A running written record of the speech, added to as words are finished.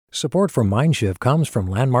Support from Mindshift comes from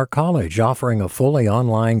Landmark College, offering a fully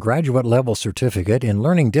online graduate-level certificate in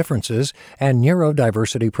learning differences and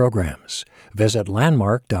neurodiversity programs. Visit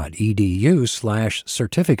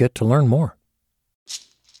landmark.edu/certificate to learn more.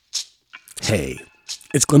 Hey,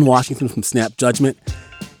 it's Glenn Washington from Snap Judgment.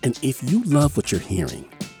 And if you love what you're hearing,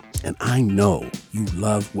 and I know you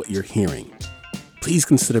love what you're hearing, please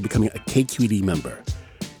consider becoming a KQED member.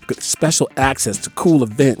 Get special access to cool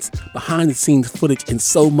events, behind-the-scenes footage, and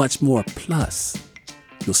so much more. Plus,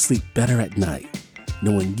 you'll sleep better at night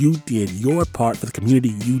knowing you did your part for the community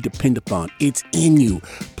you depend upon. It's in you.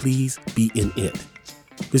 Please be in it.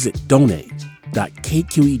 Visit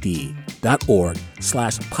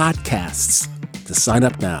donate.kqed.org/podcasts to sign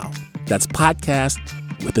up now. That's podcast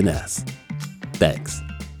with an S. Thanks.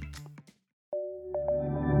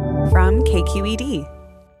 From KQED.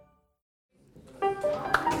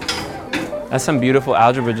 That's some beautiful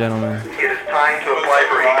algebra, gentlemen. It is time to apply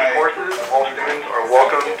for AP courses. All students are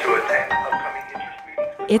welcome to attend upcoming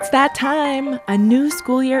interest meetings. It's that time. A new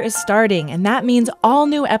school year is starting, and that means all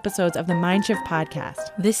new episodes of the Mindshift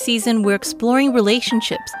podcast. This season, we're exploring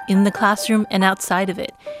relationships in the classroom and outside of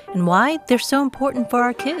it, and why they're so important for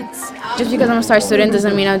our kids. Just because I'm a star student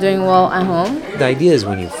doesn't mean I'm doing well at home. The idea is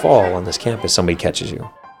when you fall on this campus, somebody catches you.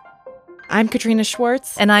 I'm Katrina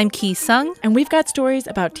Schwartz. And I'm Ki Sung. And we've got stories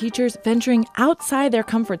about teachers venturing outside their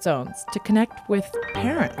comfort zones to connect with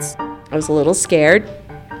parents. I was a little scared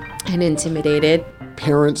and intimidated.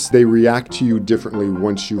 Parents, they react to you differently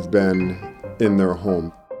once you've been in their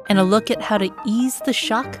home. And a look at how to ease the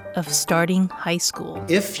shock of starting high school.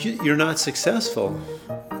 If you're not successful,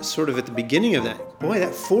 sort of at the beginning of that, boy,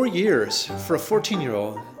 that 4 years for a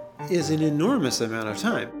 14-year-old is an enormous amount of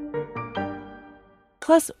time.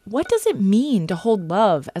 Plus, what does it mean to hold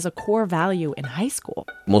love as a core value in high school?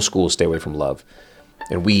 Most schools stay away from love,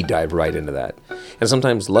 and we dive right into that. And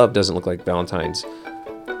sometimes love doesn't look like Valentine's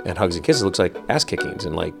and hugs and kisses. It looks like ass kickings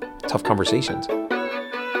and like tough conversations.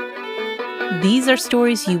 These are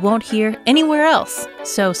stories you won't hear anywhere else.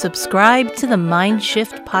 So subscribe to the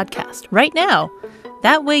Mindshift podcast right now.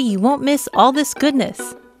 That way you won't miss all this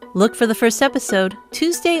goodness. Look for the first episode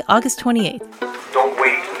Tuesday, August 28th. Don't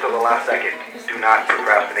wait until the last second. Do not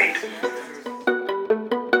procrastinate.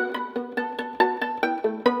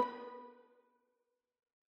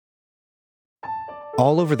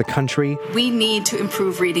 All over the country, we need to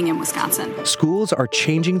improve reading in Wisconsin. Schools are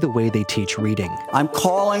changing the way they teach reading. I'm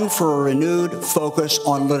calling for a renewed focus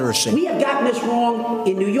on literacy. We have gotten this wrong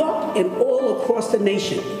in New York and all across the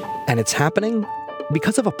nation. And it's happening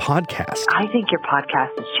because of a podcast. I think your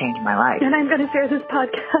podcast has changed my life. And I'm going to share this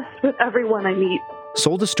podcast with everyone I meet.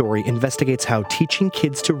 Sold a Story investigates how teaching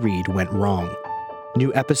kids to read went wrong.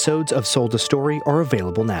 New episodes of Sold a Story are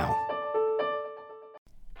available now.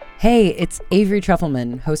 Hey, it's Avery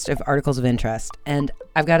Trufelman, host of Articles of Interest. And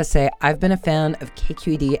I've got to say, I've been a fan of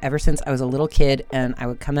KQED ever since I was a little kid and I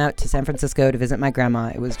would come out to San Francisco to visit my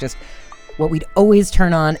grandma. It was just what we'd always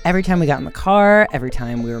turn on every time we got in the car, every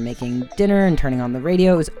time we were making dinner and turning on the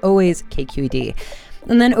radio. It was always KQED.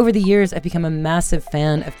 And then over the years, I've become a massive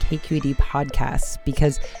fan of KQED podcasts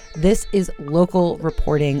because this is local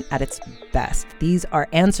reporting at its best. These are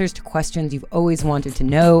answers to questions you've always wanted to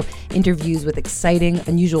know, interviews with exciting,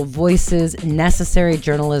 unusual voices, necessary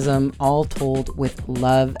journalism, all told with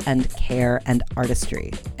love and care and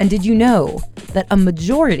artistry. And did you know that a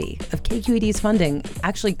majority of KQED's funding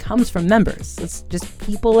actually comes from members? It's just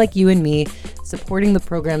people like you and me supporting the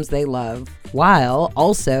programs they love, while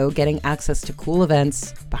also getting access to cool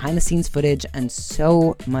events, behind-the-scenes footage, and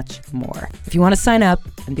so much more. If you want to sign up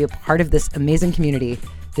and be a part of this amazing community,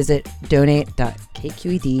 visit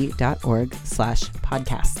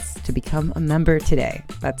donate.kqed.org/podcasts to become a member today.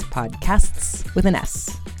 That's podcasts with an S.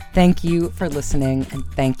 Thank you for listening, and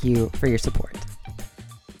thank you for your support.